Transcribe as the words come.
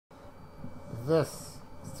This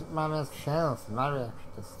is Supermonaman's channel. It's my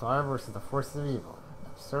reaction to Star versus the Forces of Evil.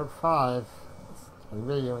 Episode 5. It's a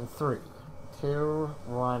video in 3, 2,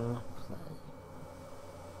 1, play.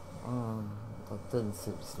 That didn't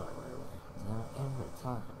seem to start right away. Yeah, every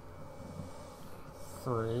time.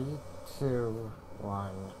 3, 2,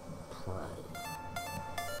 1, play.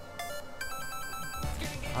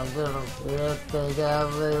 A little bit, they got a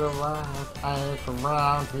little wild. I ain't from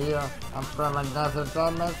around here. I'm from another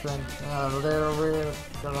dimension. A little weird.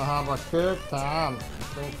 Gonna have a good time.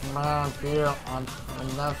 I ain't from around here. I'm from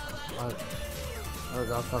another. Like, there we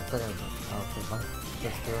go. Something. Oh, cause my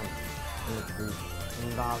sister needs to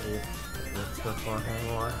be naughty. It's good for him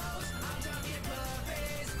more.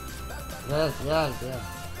 Yeah.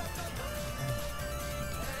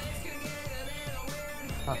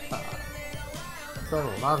 I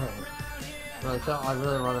love him. But I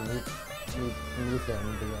really want to meet him,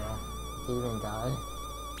 the demon guy.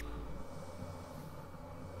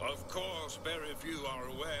 Of course, very few are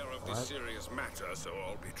aware of this serious matter, so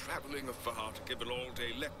I'll be traveling afar to give an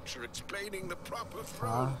all-day lecture explaining the proper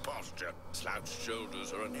throne posture. Slouched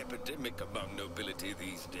shoulders are an epidemic among nobility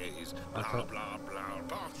these days. Blah, blah, blah,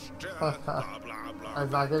 posture. Blah, blah, blah. Is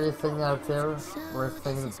that going to be singing out too? We're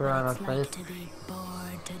singing the prayer on our face. To be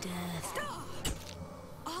bored to death.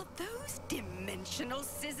 Are those dimensional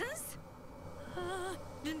scissors?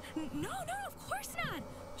 No, of course not.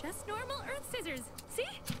 Just normal Earth scissors. See?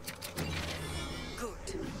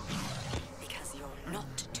 Good. Because you're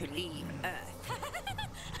not to leave Earth.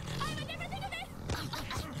 I would never think of it.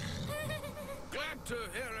 Glad to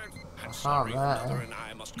hear it. And Oh, sorry, man. Mother and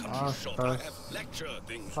I must cut you short. I have lecture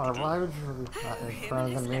things to do. Why would you be that in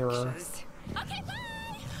front of the mirror? Okay, bye.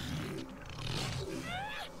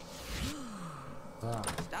 Yeah.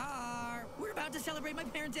 Star, we're about to celebrate my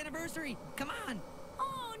parents' anniversary. Come on.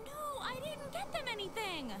 Oh no, I didn't get them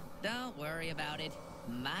anything. Don't worry about it.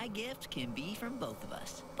 My gift can be from both of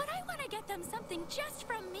us. But I want to get them something just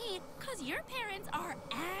from me, cause your parents are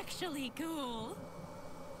actually cool.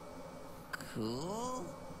 Cool?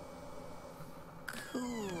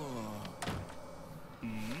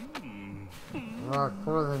 Well,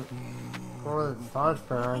 cooler than Star's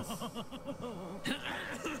parents.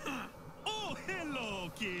 Oh, hello,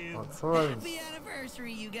 kids. Well, cooler than Happy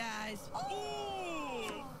anniversary, you guys.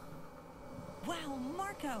 Oh. Wow,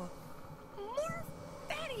 Marco. More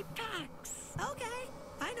fanny packs. Okay,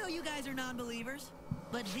 I know you guys are non-believers,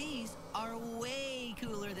 but these are way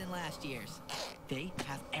cooler than last year's. They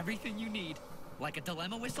have everything you need, like a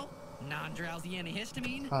dilemma whistle, non-drowsy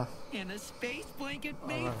antihistamine, and a space blanket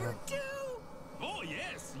made for two. Oh,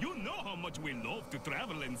 yes. You know how much we love to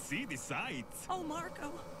travel and see the sights. Oh,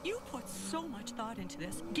 Marco, you put so much thought into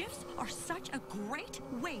this. Gifts are such a great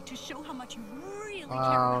way to show how much you really care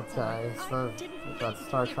about okay, so let's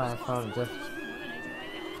start trying to find just.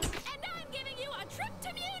 And I'm giving you a trip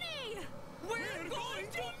to Muni. We're going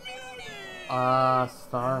to Munich.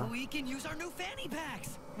 Star. We can use our new fanny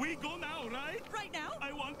packs. We go now, right? Right now?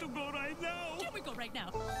 I want to go right now. Can we go right now?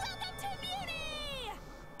 Welcome to Muni.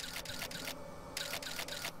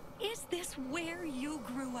 Is this where you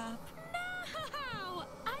grew up? No,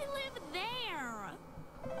 I live there.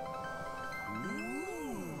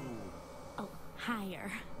 Oh,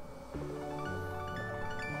 higher.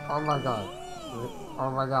 Oh my god.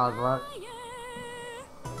 Oh my god, what?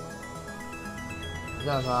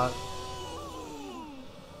 Yeah, that.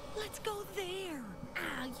 Let's go there.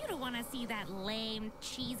 Ah, you don't want to see that lame,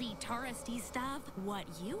 cheesy, touristy stuff. What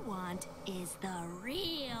you want is the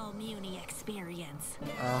real Muni experience.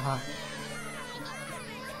 Oh,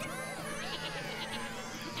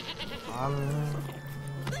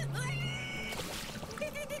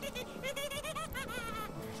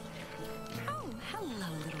 hello,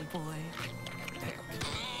 little boy.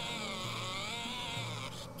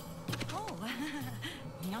 Oh,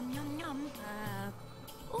 yum, yum, yum.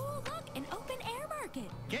 Oh, look, an open-air market.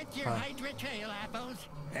 Get your Hydra trail apples.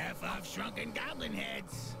 Half off shrunken goblin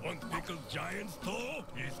heads. Und pickled giant's toe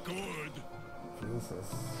is good.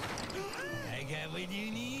 Jesus. I got what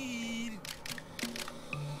you need.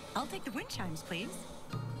 I'll take the wind chimes, please.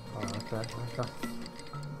 Oh, okay.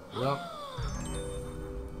 Yep.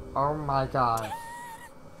 Oh my god.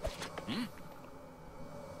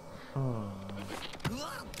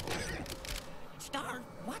 Star,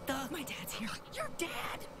 what the? My dad's here. Your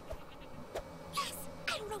dad? Yes,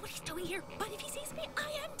 I don't know what he's doing here, but if he sees me,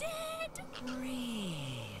 I am dead.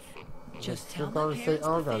 Breathe. Just tell You're my going to say parents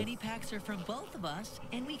the Olga. fanny packs are from both of us,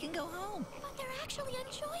 and we can go home. But they're actually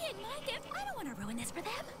enjoying my gift. I don't want to ruin this for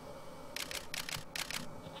them.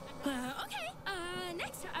 Okay,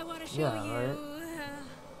 next I want to show Yeah, you... right.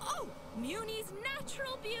 Oh, Muni's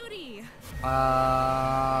natural beauty.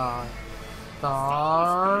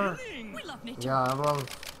 Star. We love nature. Yeah, I love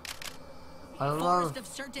Forest of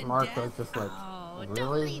certain Marco. death. Just like, Oh, don't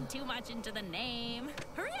really? read too much into the name.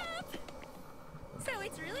 Hurry up! So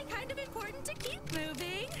it's really kind of important to keep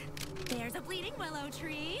moving. There's a bleeding willow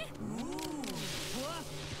tree. Ooh.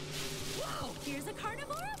 Whoa. Here's a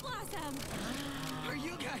carnivora blossom. Are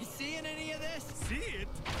you guys seeing any of this? See it?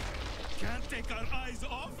 Can't take our eyes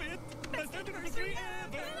off it. Best anniversary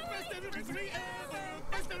ever. Best anniversary ever.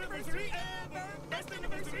 Best anniversary ever. Best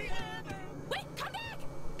anniversary ever. Wait, come back!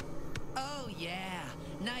 Oh, yeah.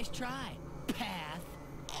 Nice try, Path.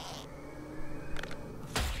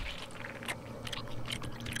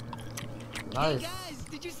 Nice. Hey, guys,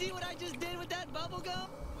 did you see what I just did with that bubble gum?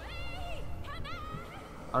 Wait, come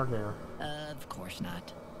back! Okay. Of course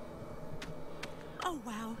not. Oh,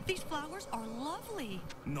 wow. These flowers are lovely.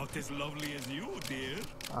 Not as lovely as you, dear.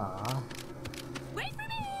 Ah. Wait for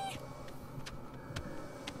me!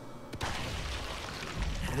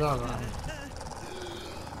 Yeah, man.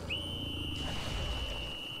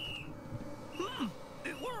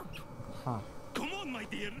 It worked. Huh. Come on, my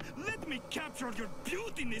dear. Let me capture your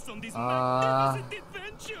beautiness on this magnificent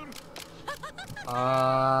adventure.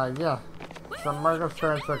 Yeah. Some murder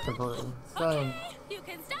friends are completely insane. You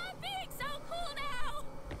can stop being so cool now!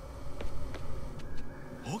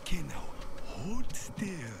 Okay, now. Hold still.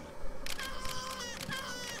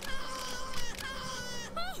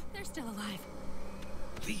 Oh, they're still alive.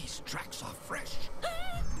 These tracks are fresh.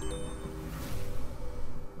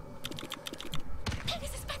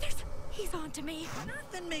 Pegasus feathers! He's on to me.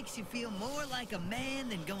 Nothing makes you feel more like a man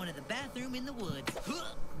than going to the bathroom in the woods.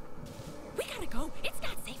 We gotta go. It's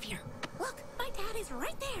not safe here. Look, my dad is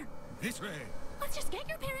right there. This way. Let's just get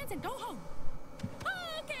your parents and go home.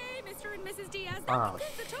 Okay, Mr. and Mrs. Diaz. That Oh,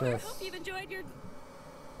 concludes the tour. I shit. hope you've enjoyed your...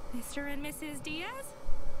 Mr. and Mrs. Diaz?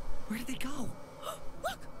 Where did they go?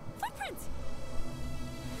 Look! Footprints!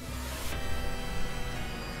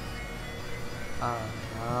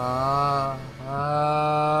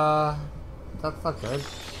 That's not good.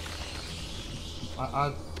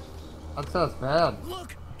 That sounds bad.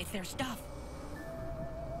 Look, it's their stuff.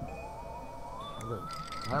 I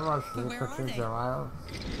want to But see where are pictures they? of my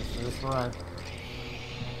this one.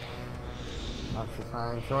 Actually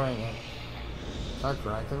kind of enjoying it. That's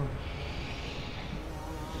dragon.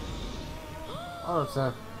 Oh, it's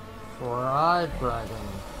a four-eyed dragon.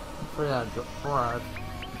 Four-eyed.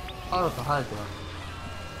 Oh, it's a hydra.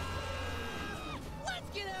 Let's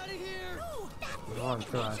get out of here! Oh, that's There's one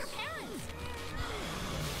to us. your parents!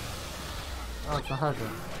 Oh, it's a hydra.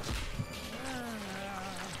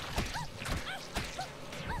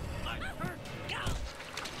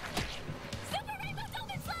 Super Rainbow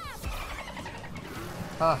Dolphin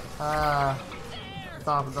Slap!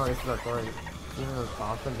 Dolphins always look great. Even the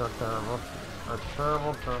dolphins are terrible. Are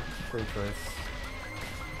terrible creatures.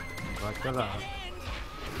 Look it up.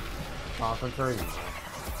 Dolphins are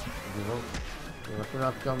evil. You look it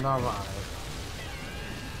up, you'll know why.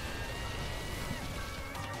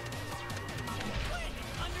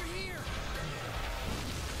 Under here!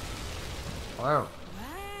 Wow.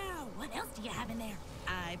 Wow, what else do you have in there?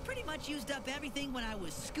 I pretty much used up everything when I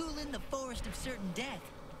was schooling the Forest of Certain Death.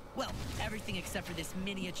 Well, everything except for this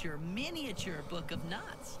miniature book of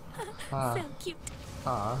knots. So cute.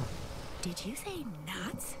 Did you say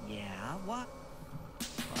knots? Yeah, what?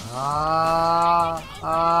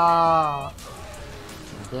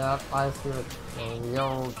 Yep, I see it. And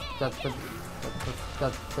you'll get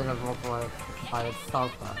thing of multiple by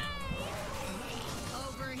itself now.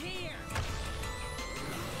 Over here!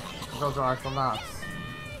 Those are actual knots.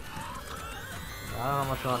 I don't know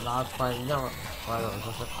much about knots, but I know it. But it was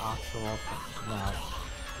just an actual knot.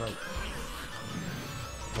 Like,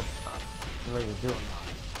 the way you do a knot,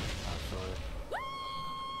 actually.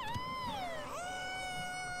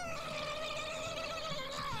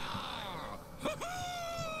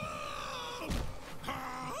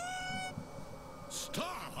 Star,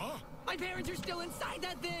 huh? My parents are still inside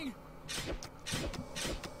that thing!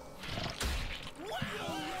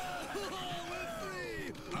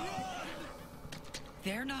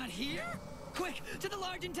 They're not here? Quick, to the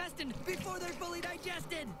large intestine, before they're fully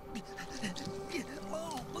digested!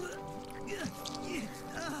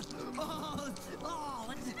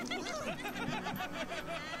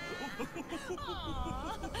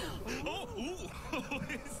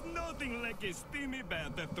 It's nothing like a steamy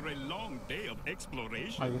bath after a long day of Are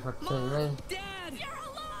exploration. you for kidding me? Dad! You're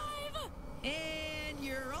alive! And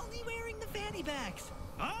you're only wearing the fanny packs.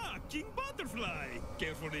 Ah, King Butterfly.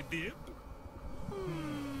 Care for a dip?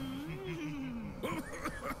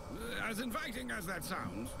 As inviting as that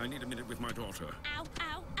sounds, I need a minute with my daughter. Ow,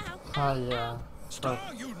 ow, ow. Oh yeah. Star,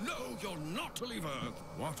 you know you're not to leave Earth.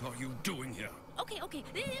 What are you doing here? Okay, okay.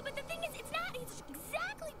 But the thing is, it's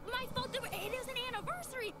exactly my fault. It is an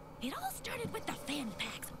anniversary. It all started with the fanny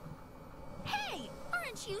packs. Hey,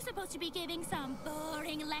 aren't you supposed to be giving some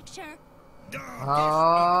boring lecture?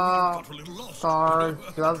 Oh, Star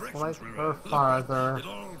just like her father. It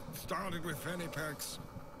all started with fanny packs.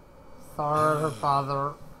 Star, her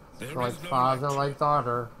father, like father, like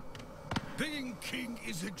daughter. Being king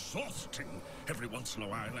is exhausting. Every once in a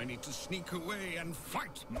while I need to sneak away and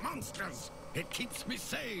fight monsters. It keeps me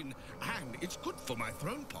sane, and it's good for my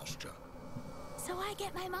throne posture. So I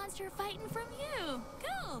get my monster fighting from you.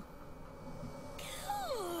 Cool.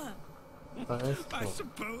 Cool. That is I cool.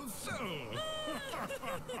 suppose so.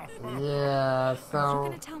 Yeah, so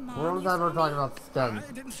gonna tell Mom what was you that saw we're talking me? about skin?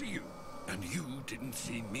 I didn't see you, and you didn't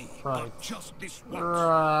see me. Right. But just this once.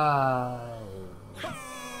 Right.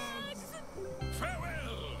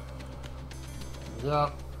 Farewell.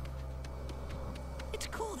 Yep. It's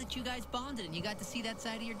cool that you guys bonded and you got to see that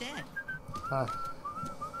side of your dad.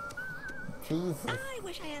 Jesus. I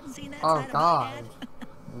wish I hadn't seen that Oh side of my God. dad.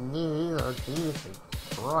 Me either. Jesus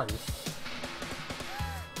Christ.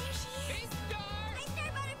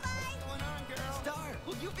 Star,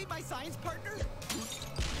 will you be my science partner?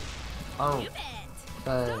 Oh. You bet.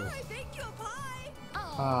 Okay. I baked you a pie.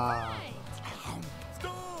 Right.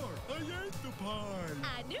 Star, I ate the pie.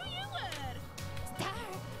 I knew you would. Star,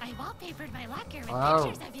 I wallpapered my locker with Oh.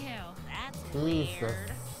 pictures of you. That's Jesus.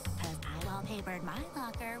 weird. Because I wallpapered my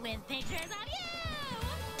locker with pictures of you.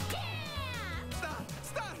 Yeah.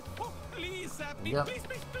 Star, oh, please, Sappy, Yep.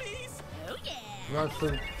 please. Oh, yeah. Let's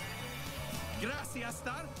see. Gracias,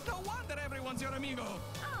 Star. No wonder everyone's your amigo.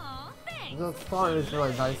 Aw, thanks. This part is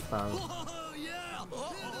really nice though. Oh, yeah.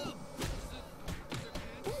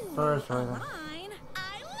 First A right line?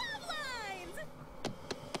 I love lines.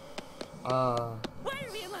 Why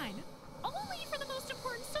are we in line? Only for the most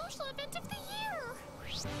important social event of the year.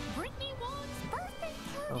 Brittany Wong's birthday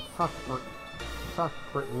Oh, party. fuck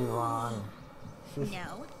Brittany Wong. She's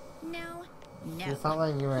No. she's not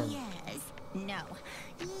letting you in. Yes. No.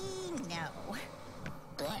 No.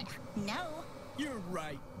 Ugh. No. You're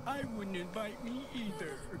right. I wouldn't invite me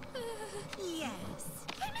either. Yes.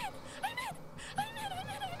 I'm in.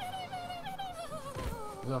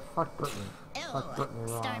 Yeah, fuck Brittany. Oh, Fuck Brittany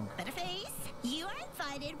Star Wong. Butterface, you are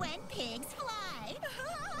invited when pigs fly.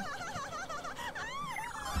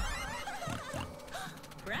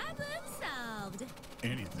 Problem solved.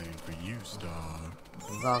 Anything for you, Star.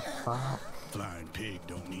 The fuck? Flying pig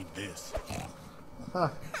don't need this. Huh.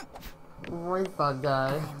 Wait, that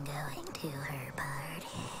guy. I'm going to her party.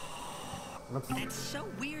 What's It's so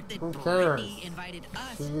weird that Who cares? Brittany invited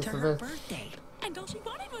us She's to a her bitch. birthday. And all she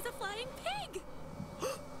wanted was a flying pig.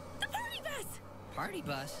 The party bus. Party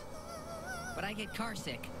bus? But I get car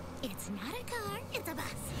sick. It's not a car, it's a bus.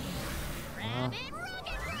 Rabbit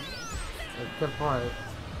rocket a good point?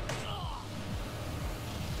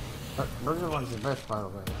 But Brittany Wong's the best, by the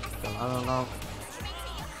way. So I don't know.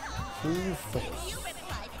 Jesus. You ribbon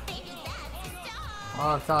life, baby, that's Star.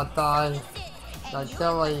 Oh, God, die. God,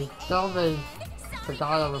 kill me.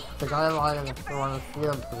 The guy lying in the one to see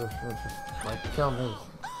him for this. Like, kill me.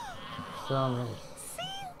 Kill me.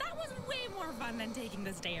 See, that was way more fun than taking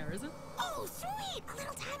the stairs. Oh, sweet, a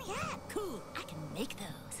little tiny hat. Cool, I can make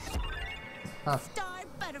those. Huh. Star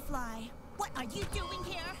Butterfly, what are you doing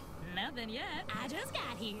here? Nothing yet. I just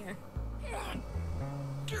got here. 1,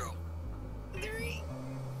 2, 3.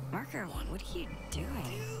 Marker, what are you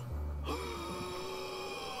doing?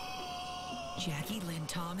 Jackie Lynn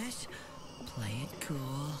Thomas, play it cool.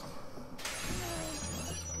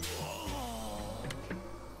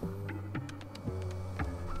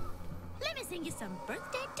 Let me sing you some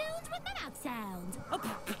birthday tunes with my mouth sounds. Oh,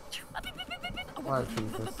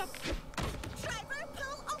 Jesus. Driver,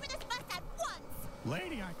 pull over this bus at once.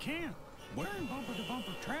 Lady, I can't. We're in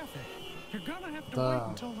bumper-to-bumper traffic. You're gonna have to Duh. wait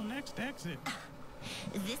until the next exit.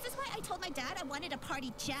 This is why I told my dad I wanted a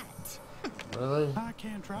party jet. Really? I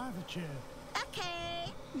can't drive a jet.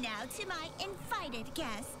 Okay, now to my invited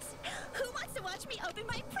guests. Who wants to watch me open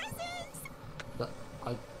my presents?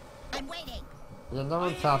 I'm waiting. You know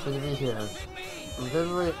what's happy to be here.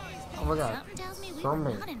 Literally, oh my God. Something tells me we Show were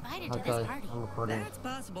me. not invited to Okay, this party. I'm recording. That's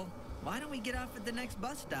possible. Why don't we get off at the next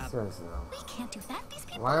bus stop? Seriously though. We can't do that. These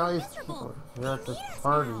people Why are are these miserable. people here at this They need us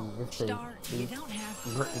party now. if they Star, you eat don't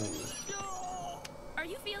have... Brittany? Are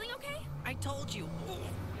you feeling okay? I told you.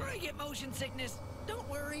 I get motion sickness. Don't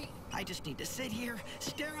worry. I just need to sit here,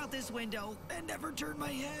 stare out this window, and never turn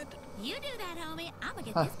my head. You do that, homie. I'm gonna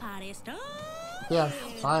get this party started. Yes,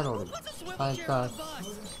 finally. What's a swivel Thank chair God. on a bus?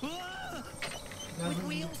 With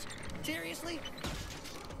wheels? Seriously?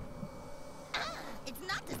 It's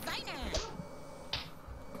not designer.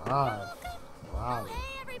 God. Wow.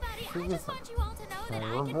 Hey everybody, I She's just want you all to know that I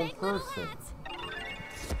terrible can make little person. hats.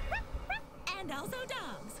 And also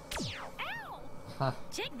dogs. Ow! Huh.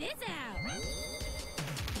 Check this out.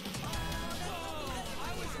 I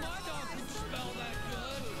wish my dog could smell that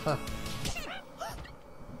good. Huh.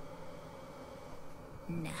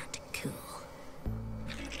 Not cool.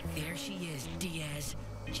 There she is, Diaz.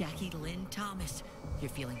 Jackie Lynn Thomas. You're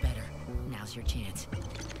feeling better. Now's your chance.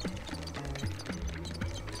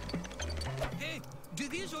 Hey, do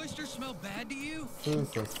these oysters smell bad to you?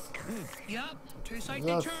 Jesus. Yup. Tastes like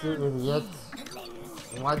Yes, they you turn. idiot.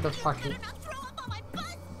 Why the fuck you... Better not throw up on my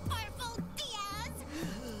butt, Fireful Diaz.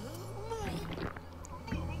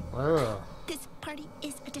 Ugh. This party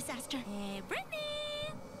is a disaster. Hey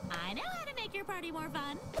Brittany, I know how to make your party more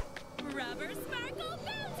fun. Rubber sparkle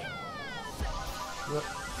fountains. Yeah,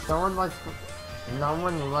 no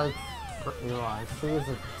one likes Eli. She is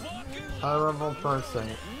a terrible person.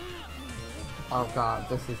 Oh god,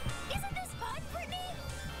 this is... Isn't this fun, Brittany?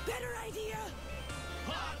 Better idea.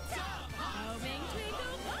 Homing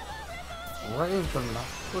twinkle bubble ripple. What is the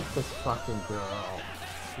matter with this fucking girl?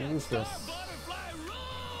 Jesus. Butterfly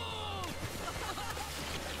roll!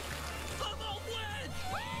 Bubble wet!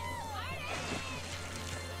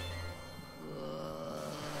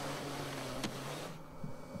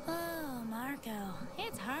 Oh, Marco,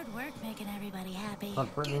 it's hard work making everybody happy.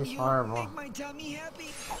 But Brittany's horrible. my tummy happy?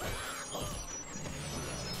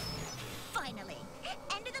 Finally,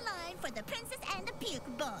 end of the line for the princess and the puke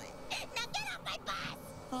boy. Now get off my bus!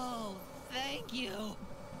 Oh, thank you.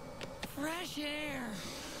 Fresh air.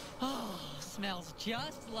 Oh, smells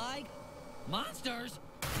just like monsters.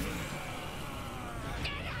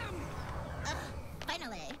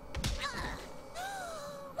 Finally.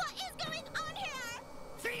 What is going on here?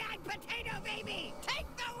 Three-eyed potato baby! Take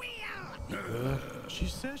the wheel! She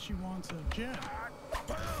says she wants a jet.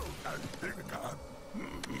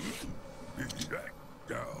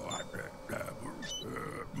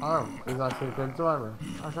 Oh, he's actually a good driver.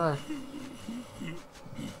 Okay.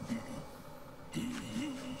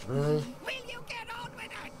 Really? Will you get on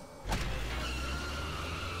with it?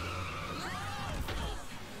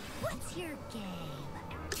 What's your game?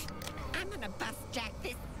 I'm gonna bus jack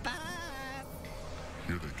this bus.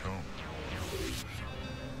 Here they come.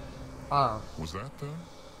 Oh, Was that them?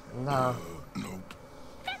 no. Nope.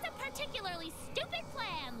 That's a particularly stupid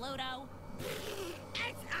plan, Ludo.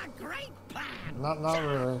 It's a great plan! Not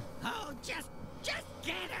really. Oh, just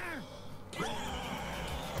get her!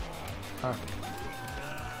 Huh.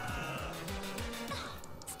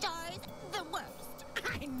 Stars, the worst.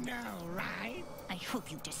 I know, right? I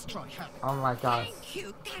hope you destroy her. Oh my god. Thank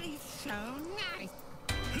you, that is so nice.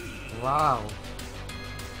 Wow.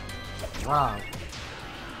 Wow.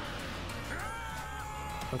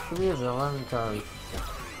 It should be a villain because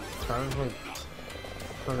that would make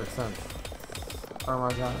perfect sense. Oh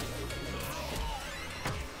my god.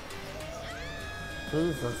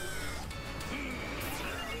 Jesus.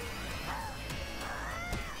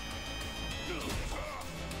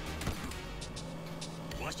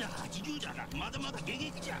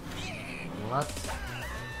 What?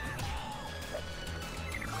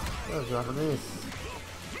 Those Japanese.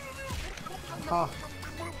 Oh.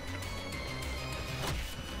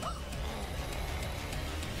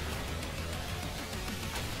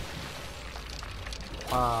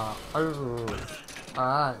 Oh.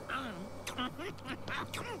 Alright.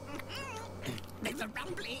 There's a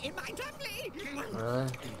rumbly in my tumbly! Really?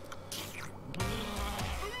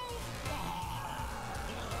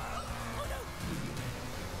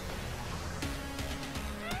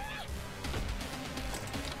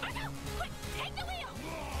 Quick, take the wheel.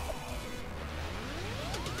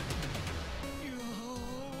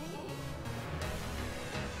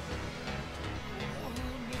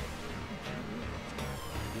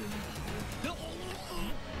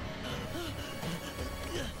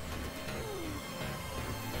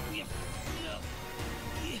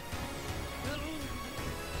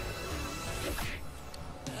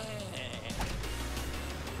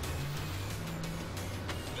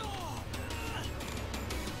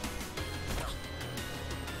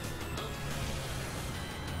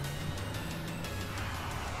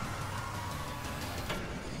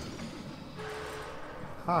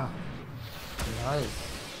 Huh. Nice.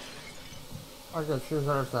 Okay, she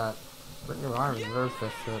deserves that. Brittany Ryan deserves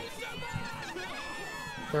this shit.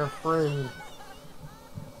 They're free.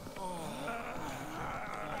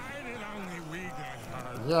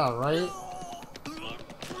 Yeah, right?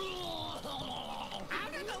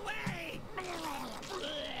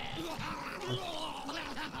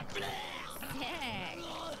 Sick.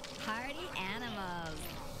 Party animals.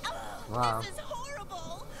 Oh, Wow. this is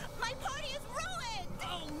horrible. My party is ruined.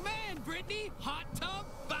 Oh man, Brittany! Hot tub,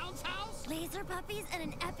 bounce house. Laser puppies and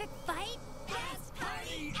an epic fight? Best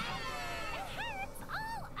party ever! It's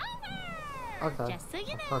all over! Okay. Just so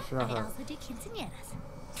you Of course you know, know I her. also do quinceañeras.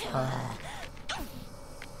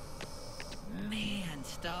 Man,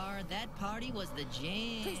 Star, that party was the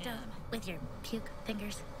jam. Please don't. With your puke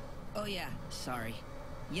fingers. Oh yeah, sorry.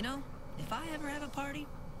 You know, if I ever have a party,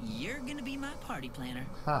 you're gonna be my party planner.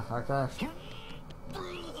 Huh, okay.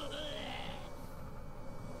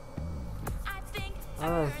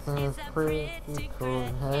 I think it's pretty cool.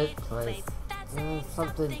 Hey, place.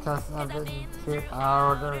 Something doesn't have been to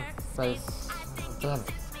outer space. Damn it.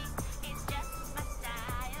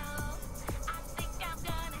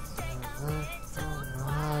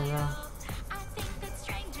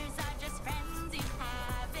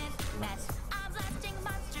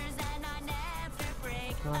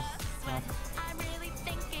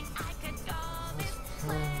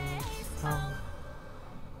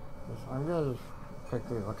 I'm gonna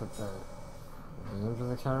quickly look at the names of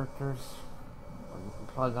the characters. I'm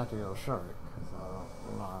probably not gonna go show it because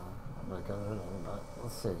I'm not really good at it, but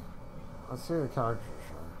let's see. Let's see the characters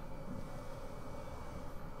are.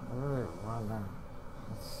 I really want to.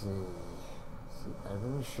 Let's see. See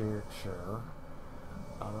Evan Shearer.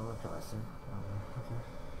 Otto Tracy. Okay.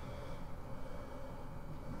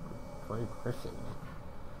 Clay Griffin.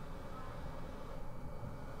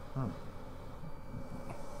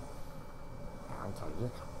 I'll tell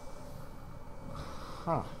you.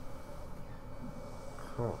 Huh.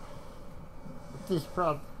 Cool. These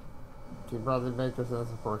probably makers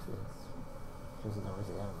as of course is. Just never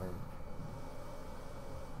see anime.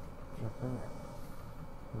 Japan.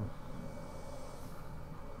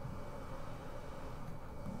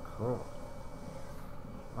 Cool.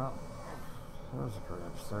 Well, that was a great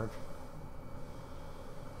episode.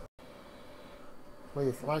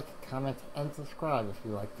 Please like, comment, and subscribe if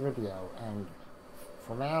you liked the video. And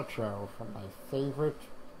for my outro, from my favorite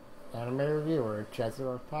anime reviewer,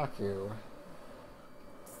 Jezu Paku,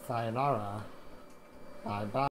 sayonara, bye bye.